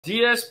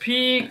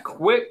DSP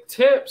quick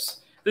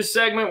tips. This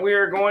segment we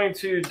are going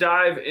to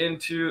dive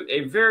into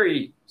a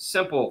very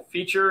simple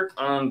feature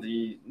on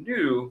the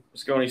new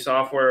Mosconi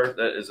software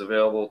that is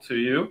available to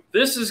you.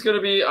 This is going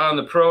to be on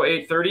the Pro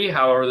 830.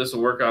 However, this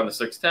will work on the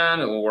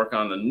 610. It will work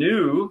on the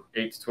new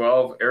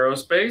 812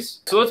 Aerospace.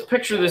 So let's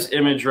picture this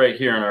image right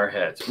here in our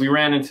heads. We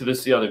ran into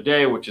this the other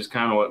day, which is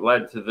kind of what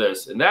led to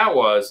this. And that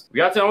was, we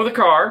got done with the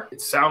car.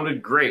 It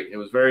sounded great. It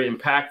was very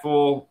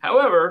impactful.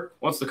 However,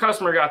 once the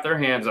customer got their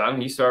hands on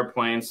it, he started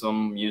playing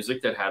some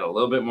music that had a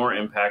little bit more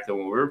impact than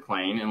what we were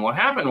playing. And what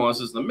happened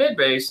was the mid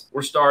bass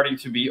were starting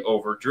to be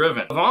overdriven.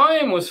 The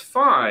volume was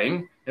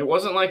fine. It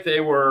wasn't like they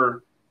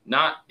were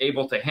not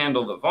able to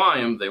handle the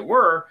volume. They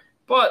were,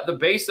 but the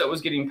bass that was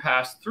getting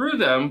passed through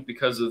them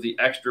because of the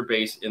extra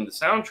bass in the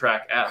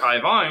soundtrack at high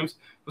volumes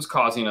was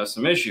causing us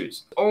some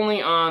issues.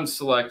 Only on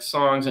select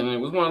songs, and it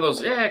was one of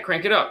those, yeah,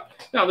 crank it up.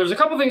 Now, there's a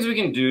couple things we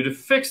can do to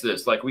fix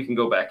this. Like we can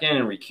go back in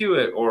and re-cue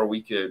it, or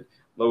we could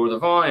lower the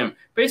volume.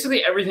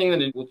 Basically everything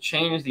that it will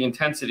change the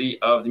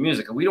intensity of the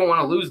music. And we don't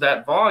want to lose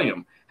that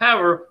volume.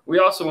 However, we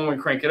also, when we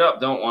crank it up,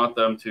 don't want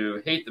them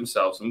to hate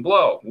themselves and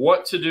blow.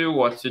 What to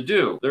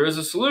do? There is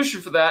a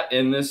solution for that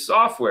in this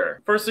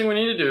software. First thing we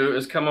need to do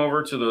is come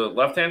over to the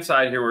left-hand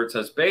side here where it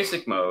says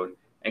basic mode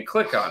and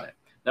click on it.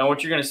 Now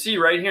what you're going to see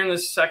right here in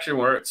this section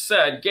where it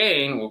said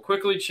gain will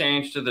quickly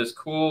change to this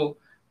cool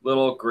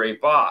little gray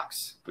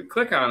box. If we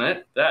click on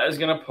it, that is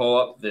going to pull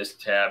up this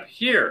tab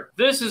here.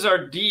 This is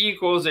our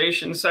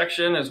de-equalization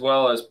section, as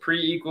well as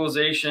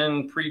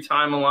pre-equalization,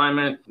 pre-time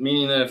alignment,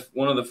 meaning that if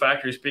one of the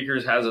factory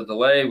speakers has a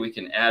delay, we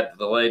can add the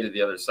delay to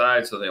the other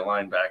side so they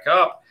line back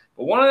up.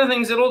 But one of the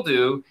things it'll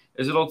do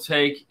is it'll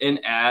take and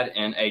add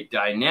in a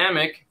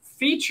dynamic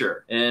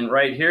feature. And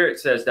right here it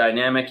says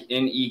dynamic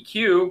in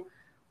EQ.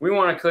 We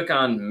want to click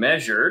on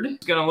measured.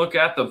 It's going to look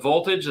at the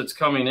voltage that's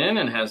coming in,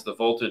 and as the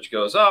voltage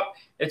goes up,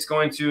 it's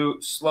going to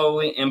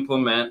slowly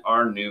implement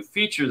our new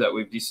feature that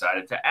we've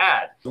decided to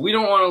add. We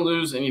don't want to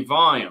lose any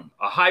volume.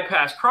 A high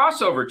pass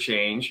crossover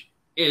change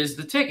is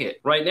the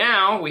ticket. Right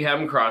now, we have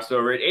them crossed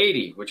over at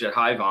 80, which at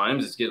high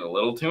volumes is getting a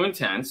little too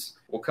intense.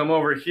 We'll come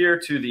over here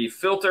to the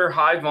filter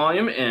high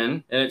volume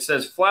in, and it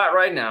says flat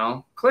right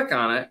now. Click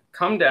on it,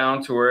 come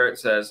down to where it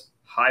says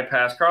high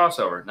pass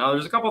crossover. Now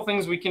there's a couple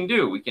things we can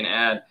do. We can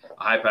add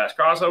a high pass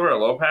crossover, a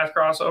low pass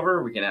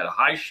crossover. We can add a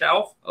high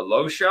shelf, a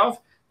low shelf.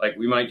 Like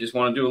we might just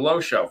want to do a low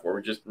shelf where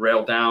we just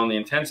rail down the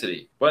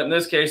intensity. But in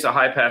this case, a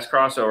high pass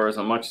crossover is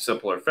a much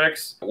simpler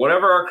fix.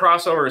 Whatever our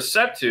crossover is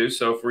set to,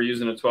 so if we're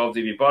using a 12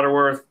 dB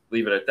Butterworth,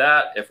 leave it at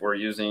that. If we're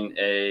using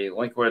a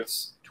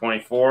Linkwitz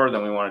 24,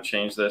 then we want to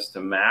change this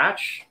to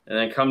match. And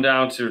then come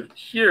down to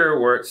here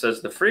where it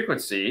says the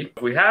frequency.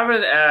 If we have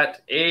it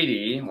at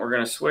 80, we're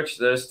going to switch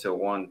this to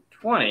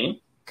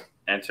 120.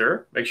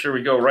 Enter. Make sure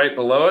we go right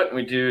below it and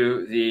we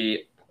do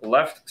the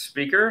left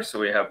speaker, so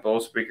we have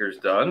both speakers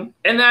done.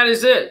 And that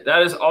is it.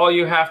 That is all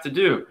you have to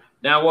do.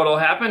 Now what will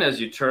happen as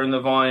you turn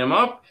the volume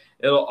up,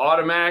 it'll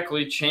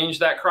automatically change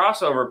that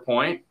crossover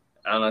point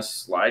on a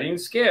sliding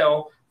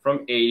scale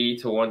from 80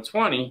 to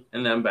 120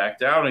 and then back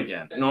down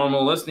again. At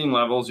normal listening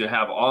levels, you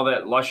have all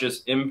that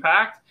luscious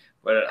impact,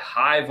 but at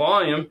high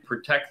volume,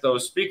 protect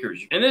those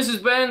speakers. And this has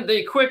been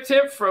the quick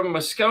tip from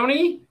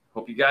Mosconi.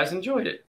 Hope you guys enjoyed it.